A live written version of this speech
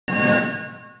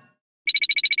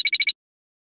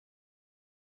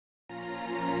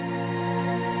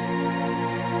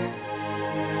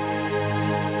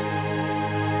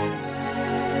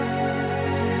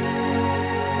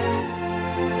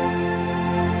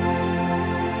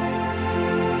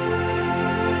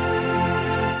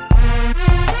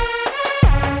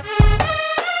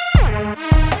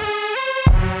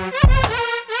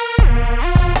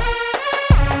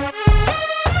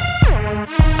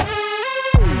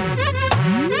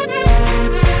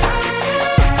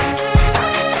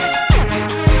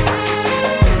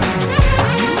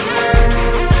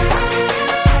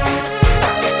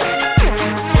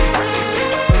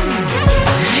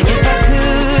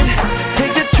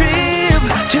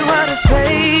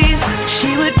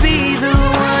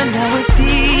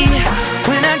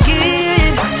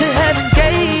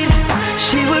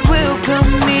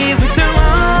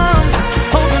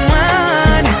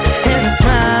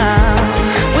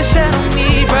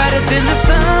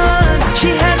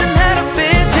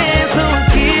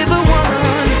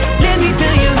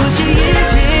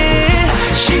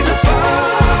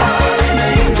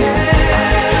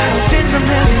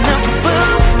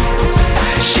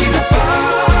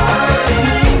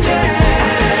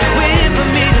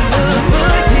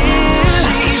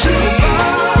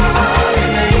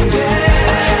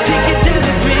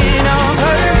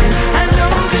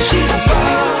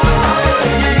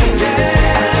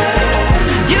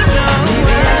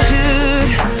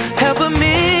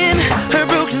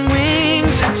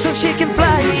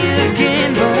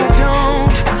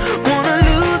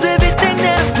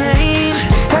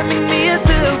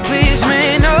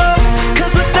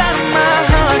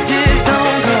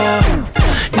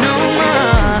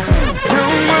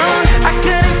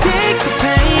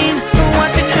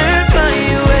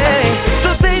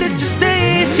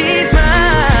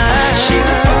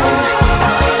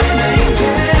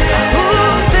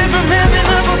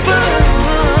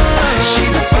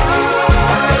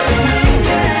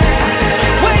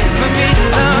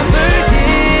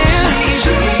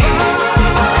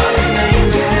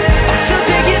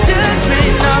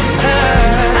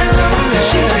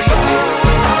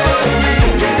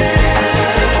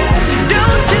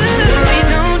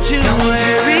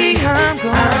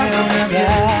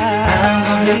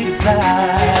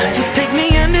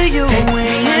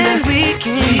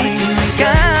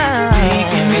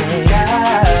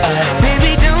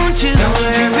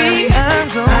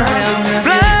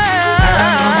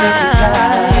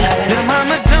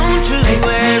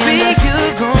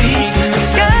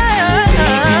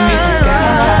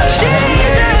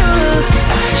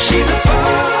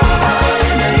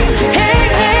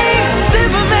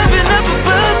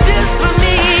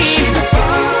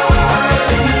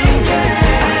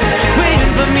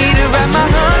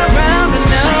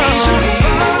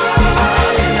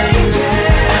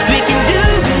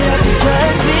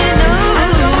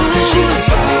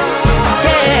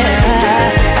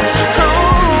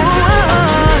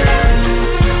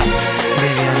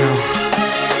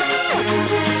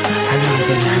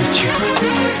you,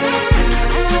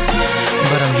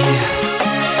 but I'm here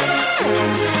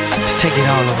to take it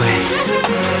all away.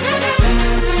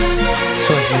 So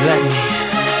if you let me,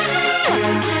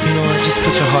 you know what, just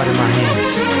put your heart in my hands.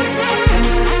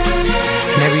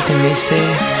 And everything they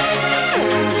said,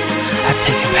 I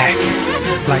take it back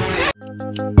like that.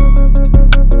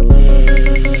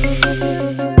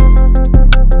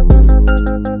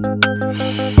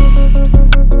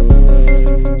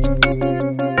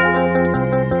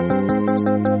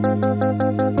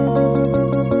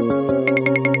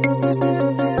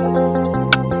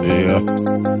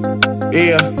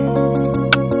 Yeah.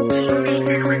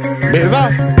 Biz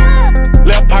up.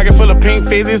 Left pocket full of pink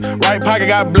fizzies, right pocket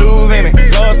got blues in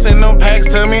it. Lord send them packs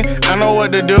to me, I know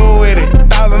what to do with it.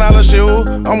 $1,000 shoe,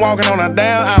 I'm walking on a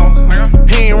damn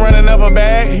ounce. He ain't running up a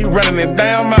bag, he running it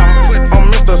down mouth. I'm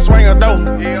Mr. Swinger Dope,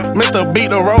 Mr.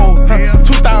 Beat the Road,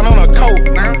 2,000 on a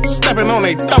coat, stepping on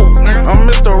they throat. I'm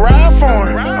Mr. Ride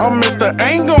Foreign, I'm Mr.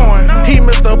 Ain't Going. He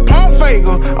Mr. Pump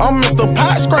Faker, I'm Mr.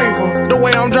 Pot Scraper. The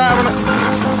way I'm driving it,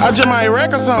 I just might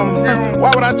wreck or something.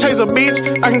 Why would I chase a bitch?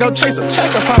 I can go chase a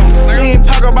check or something. You ain't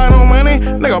talk about no money,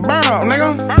 nigga, burn up,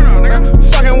 nigga.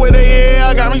 Fucking with it, yeah,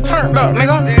 I got me turned up,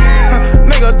 nigga.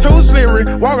 Nigga too slippery,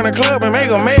 walk in the club and make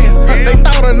a mess. They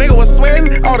thought a nigga was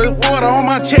sweating, all this water on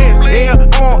my chest. Yeah,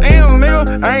 I'm on M,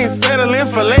 nigga, I ain't settling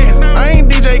for less. I ain't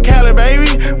DJ Khaled,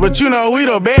 baby, but you know we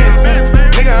the best.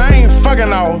 Nigga, I ain't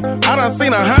fucking off, I done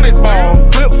seen 100 ball.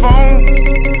 Flip phone,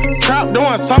 trap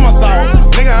doing somersaults.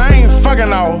 Nigga, I ain't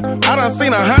fucking off, I done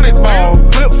seen 100 ball.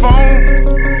 Flip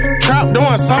phone, trap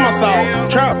doing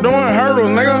somersaults. Trap doing hurdles,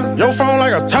 nigga. Your phone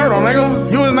like a turtle,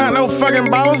 nigga. You is not no fucking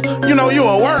boss, you know you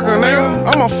a worker, nigga.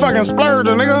 I'm a fucking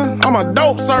splurger, nigga. I'm a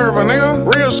dope server,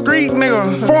 nigga. Real street,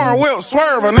 nigga. Foreign whip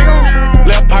swerver, nigga.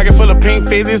 Left pocket full of pink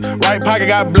fizzies, right pocket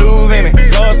got blues in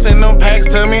it. Lord send them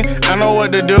packs to me, I know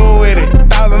what to do with it.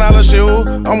 $1,000 shoe,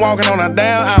 I'm walking on a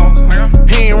damn ounce.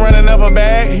 He ain't running up a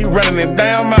bag, he running it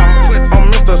down mouth.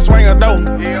 I'm Mr. Swinger Dope,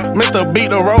 Mr. Beat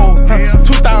the Road,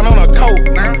 2,000 on a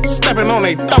coat, stepping on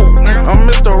they throat. I'm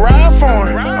Mr. Ride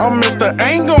Foreign, I'm Mr.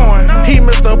 Ain't Going. He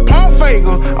Mr. Pump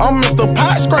Faker, I'm Mr.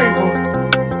 Pot Scraper.